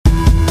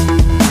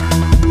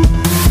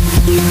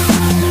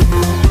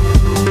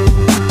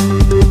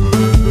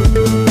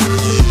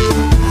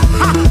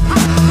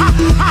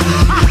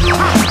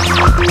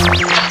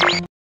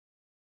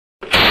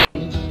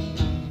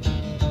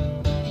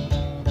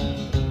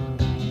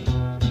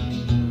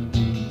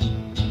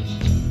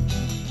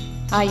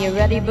Are you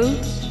ready,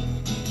 Boots?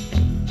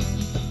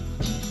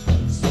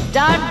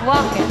 Start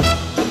walking.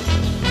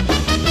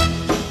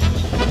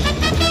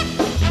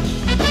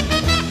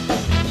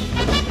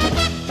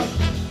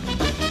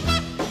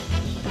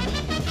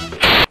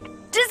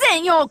 This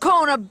ain't your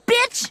corner,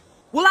 bitch!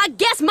 Well, I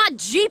guess my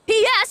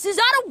GPS is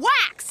out of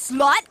whack,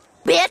 slut,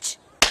 bitch!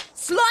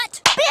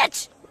 Slut,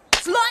 bitch!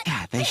 Slut!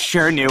 God, they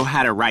sure knew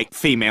how to write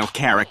female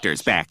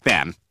characters back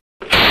then.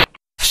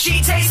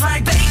 She tastes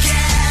like bacon.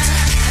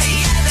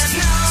 Yeah, there's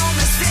no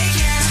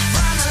mistaking.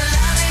 From the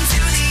loving to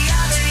the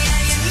other,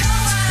 yeah, you know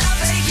what I'm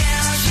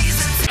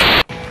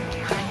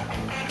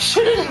baking.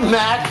 Shouldn't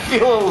Matt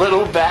feel a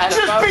little bad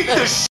about Just beat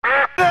the shit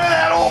out of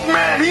that old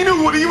man. He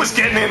knew what he was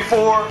getting in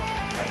for.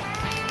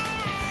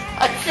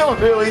 I feel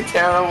really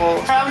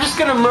terrible. I'm just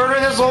gonna murder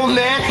this old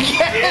man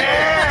again.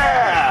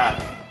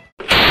 Yeah!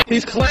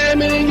 He's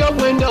climbing in your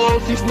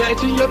windows, he's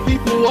snatching your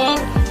people up,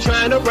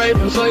 trying to rape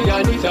them, so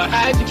y'all need to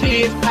hide your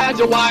kids, hide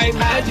your wife,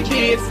 hide your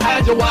kids,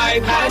 hide your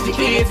wife, hide your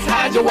kids,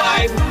 hide your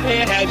wife,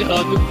 and hide your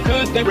husband,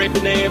 because they're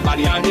raping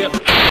everybody out here.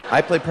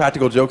 I play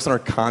practical jokes on her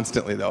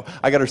constantly, though.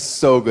 I got her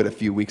so good a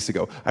few weeks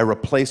ago. I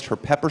replaced her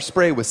pepper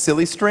spray with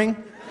silly string.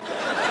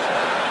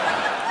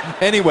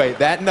 Anyway,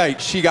 that night,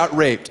 she got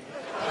raped.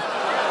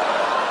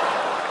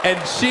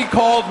 And she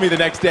called me the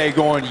next day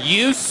going,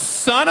 "You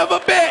son of a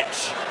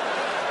bitch!"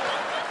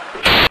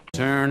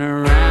 Turn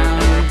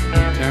around,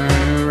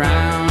 turn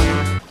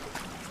around.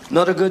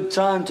 Not a good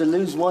time to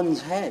lose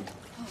one's head.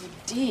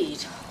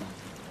 Indeed.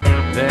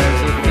 There's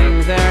a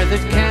thing there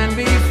that can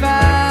be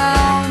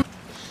found.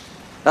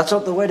 That's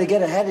not the way to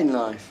get ahead in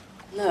life.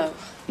 No.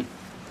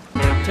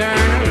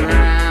 Turn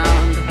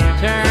around,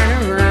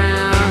 turn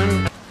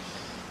around.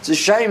 It's a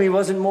shame he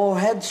wasn't more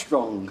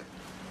headstrong.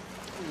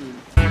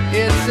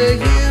 It's a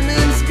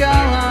human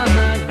skull on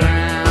the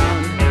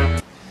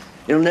ground.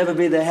 He'll never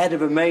be the head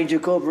of a major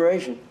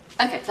corporation.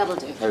 Okay, that'll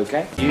do.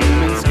 Okay.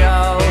 Human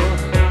skull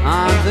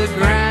on the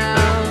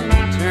ground.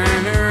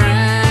 Turn around.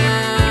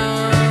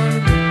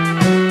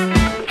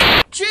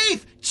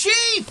 Chief!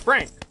 Chief!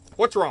 Frank,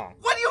 what's wrong?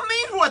 What do you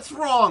mean, what's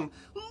wrong?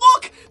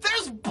 Look!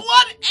 There's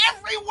blood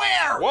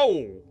everywhere!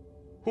 Whoa!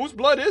 Whose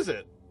blood is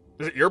it?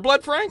 Is it your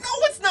blood, Frank? No,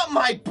 it's not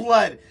my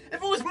blood!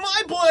 If it was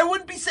my blood, I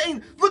wouldn't be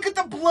saying, "Look at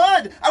the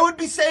blood!" I would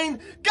be saying,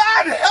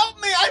 "God help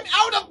me! I'm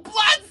out of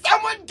blood!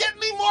 Someone get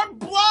me more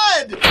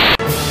blood!"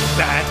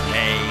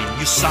 Batman,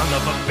 you son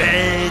of a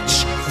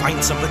bitch.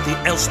 Find somebody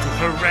else to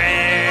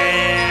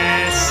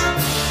harass.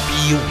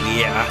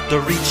 Beware the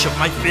reach of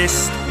my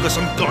fist, because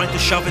I'm going to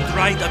shove it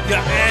right up your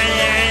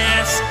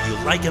ass. You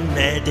like a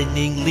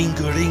maddening,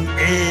 lingering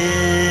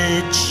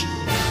itch.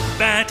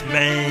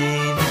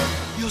 Batman,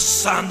 you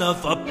son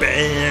of a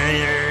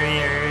bitch.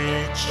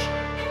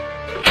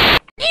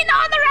 In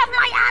honor of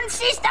my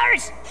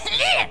ancestors,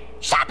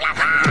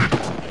 Shablaka!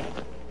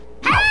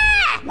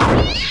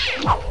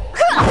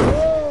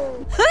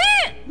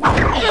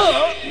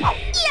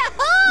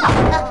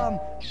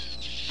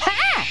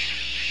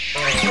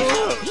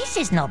 This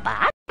is no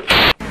bad.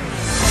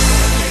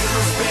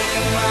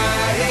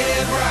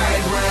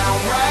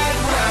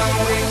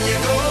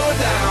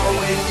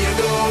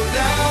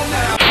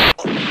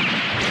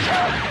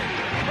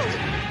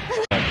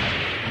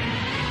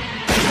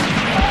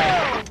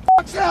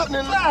 What's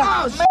happening?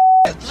 Oh,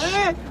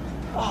 man!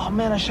 Oh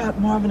man, I shot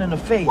Marvin in the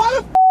face. Why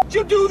the did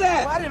you do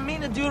that? I didn't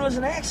mean to do it. It was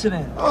an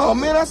accident. Oh,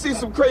 man, I see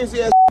some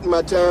crazy ass in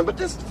my time, but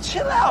this...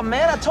 Chill out,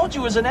 man. I told you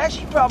it was an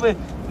accident.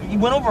 You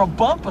went over a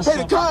bump or Hey,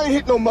 something. the car ain't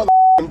hit no bump.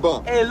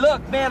 Hey,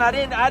 look, man, I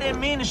didn't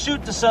mean to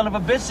shoot the son of a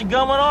bitch. The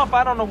gun went off.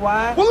 I don't know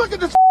why. Well, look at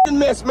this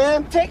mess,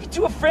 man. Take it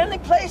to a friendly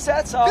place,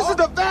 that's all. This is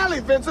the valley,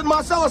 Vincent.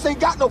 Marcellus ain't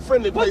got no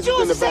friendly places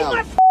in the valley.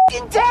 my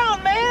f***ing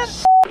town, man.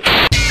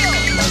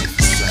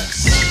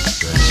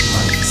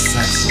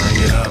 Sex,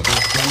 bring it up.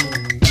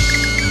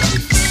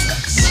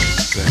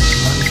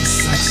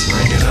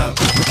 Bring it up.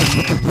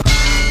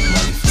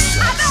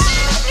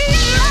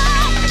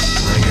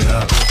 Bring it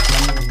up.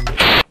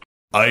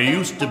 I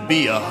used to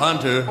be a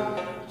hunter,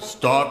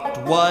 stalked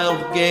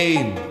wild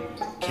game,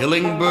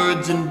 killing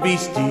birds and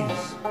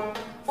beasties,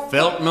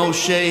 felt no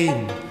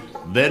shame.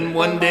 Then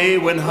one day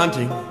when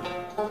hunting,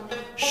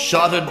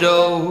 shot a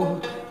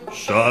doe,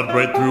 shot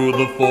right through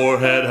the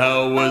forehead,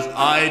 how was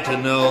I to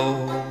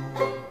know?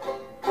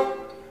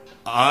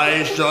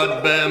 I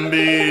shot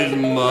Bambi's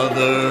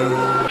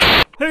mother.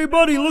 Hey,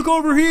 buddy, look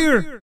over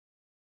here!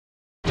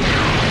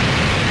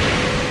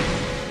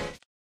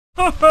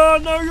 Haha,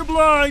 now you're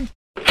blind!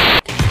 2,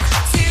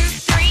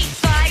 3,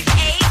 5,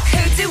 8,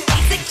 who do we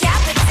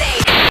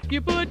decapitate?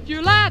 You put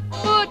your left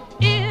foot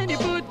in, you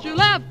put your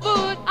left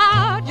foot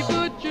out, you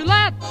put your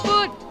left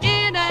foot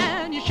in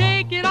and you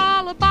shake it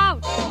all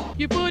about.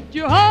 You put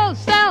your whole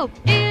self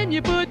in,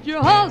 you put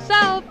your whole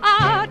self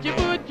out, you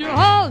put your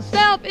whole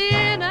self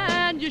in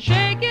and you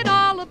shake it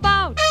all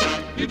about.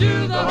 You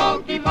do the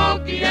hokey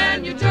pokey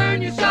and you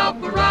turn yourself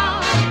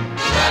around.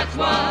 That's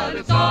what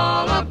it's all